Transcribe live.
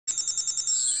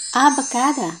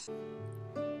Abakada.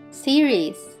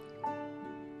 Ceres.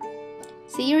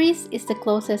 Ceres is the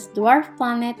closest dwarf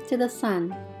planet to the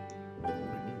Sun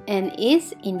and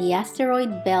is in the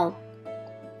asteroid belt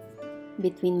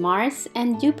between Mars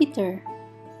and Jupiter,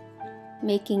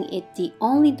 making it the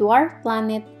only dwarf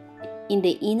planet in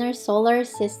the inner solar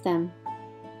system.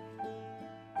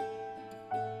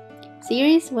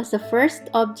 Ceres was the first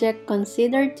object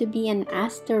considered to be an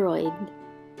asteroid,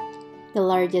 the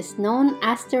largest known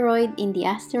asteroid in the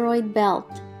asteroid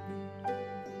belt.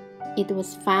 It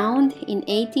was found in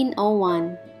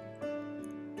 1801.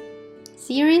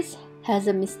 Ceres has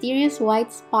a mysterious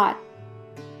white spot.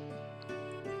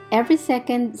 Every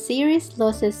second, Ceres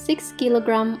loses 6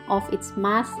 kilograms of its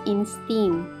mass in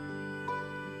steam.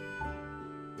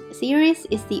 Ceres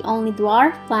is the only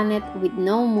dwarf planet with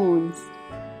no moons.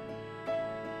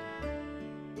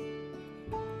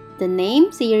 The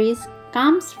name Ceres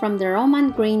comes from the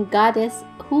Roman grain goddess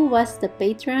who was the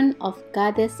patron of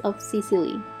goddess of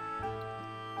Sicily.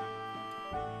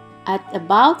 At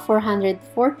about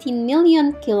 414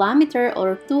 million kilometers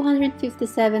or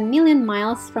 257 million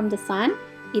miles from the Sun,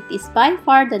 it is by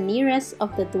far the nearest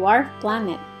of the dwarf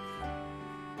planet.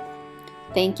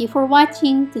 Thank you for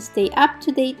watching. To stay up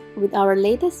to date with our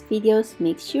latest videos,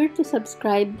 make sure to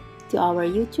subscribe to our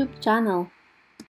YouTube channel.